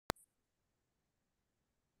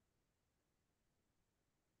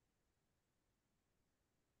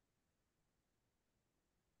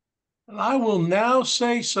And I will now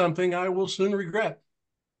say something I will soon regret.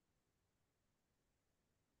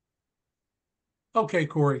 Okay,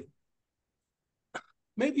 Corey,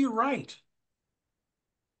 maybe you're right.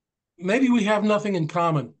 Maybe we have nothing in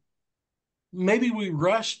common. Maybe we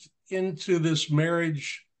rushed into this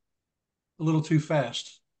marriage a little too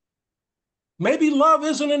fast. Maybe love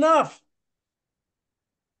isn't enough.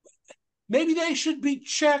 Maybe they should be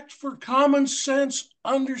checked for common sense,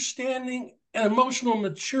 understanding, and emotional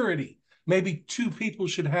maturity. Maybe two people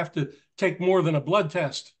should have to take more than a blood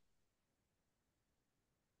test.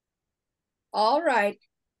 All right.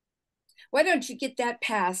 Why don't you get that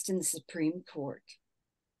passed in the Supreme Court?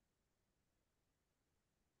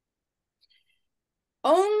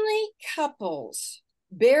 Only couples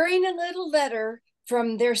bearing a little letter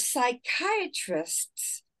from their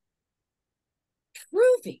psychiatrists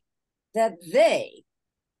proving that they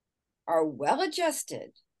are well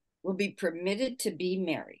adjusted will be permitted to be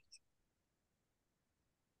married.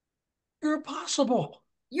 You're impossible.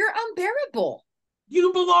 You're unbearable.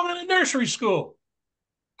 You belong in a nursery school.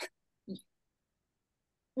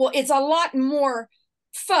 Well, it's a lot more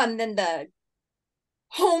fun than the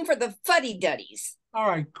home for the fuddy-duddies. All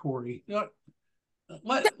right, Corey. Let's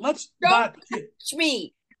Don't not. touch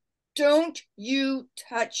me. Don't you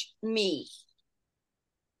touch me.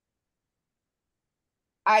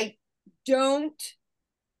 I don't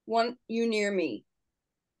want you near me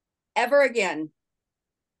ever again.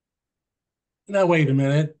 Now, wait a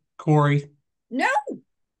minute, Corey. No,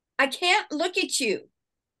 I can't look at you.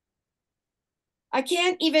 I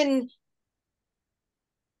can't even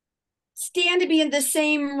stand to be in the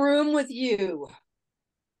same room with you.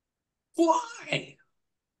 Why?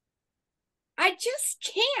 I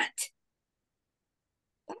just can't.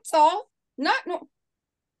 That's all. Not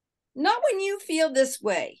when you feel this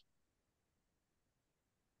way.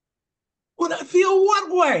 Would I feel what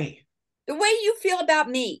way? The way you feel about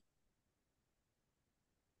me.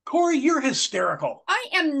 Corey, you're hysterical. I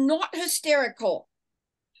am not hysterical.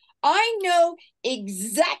 I know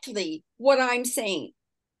exactly what I'm saying.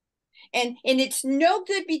 And it's no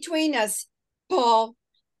good between us, Paul.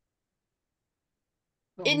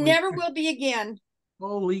 It Holy, never will be again.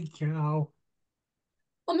 holy cow.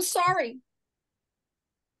 I'm sorry.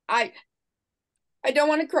 I I don't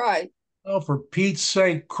want to cry. Oh, for Pete's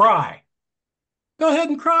sake, cry. Go ahead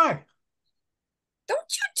and cry. Don't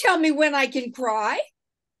you tell me when I can cry.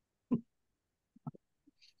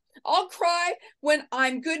 I'll cry when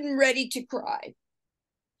I'm good and ready to cry.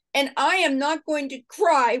 And I am not going to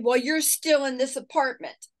cry while you're still in this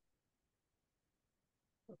apartment.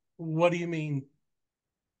 What do you mean?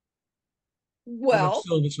 When I'm Well,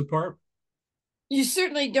 still in this apartment? you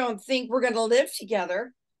certainly don't think we're going to live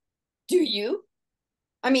together, do you?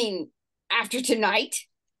 I mean, after tonight?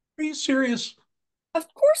 Are you serious? Of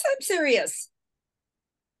course I'm serious.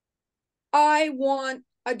 I want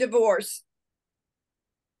a divorce.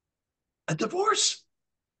 A divorce?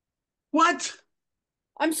 What?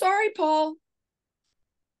 I'm sorry, Paul.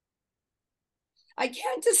 I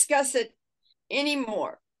can't discuss it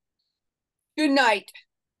anymore. Good night.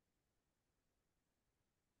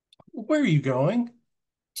 Where are you going?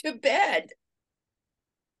 To bed.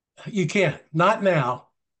 You can't. Not now.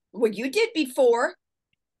 Well, you did before.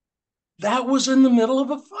 That was in the middle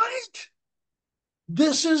of a fight.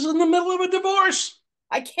 This is in the middle of a divorce.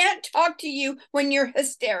 I can't talk to you when you're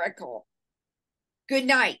hysterical. Good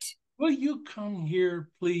night. Will you come here,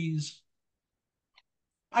 please?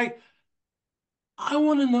 I I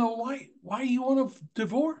want to know why you want a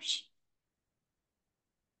divorce.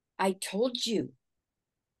 I told you.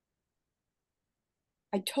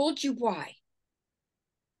 I told you why.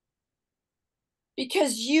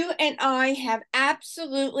 Because you and I have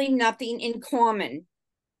absolutely nothing in common.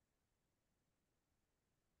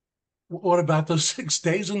 What about those 6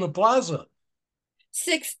 days in the plaza?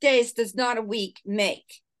 6 days does not a week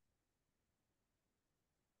make.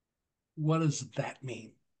 What does that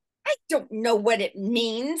mean? I don't know what it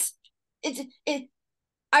means. It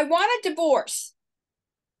I want a divorce.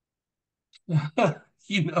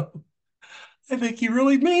 You know, I think you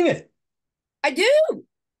really mean it. I do.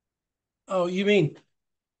 Oh, you mean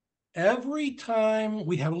every time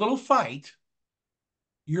we have a little fight,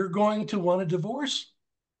 you're going to want a divorce?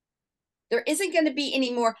 There isn't going to be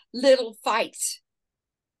any more little fights.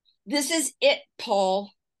 This is it,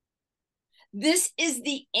 Paul. This is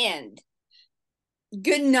the end.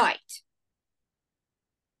 Good night.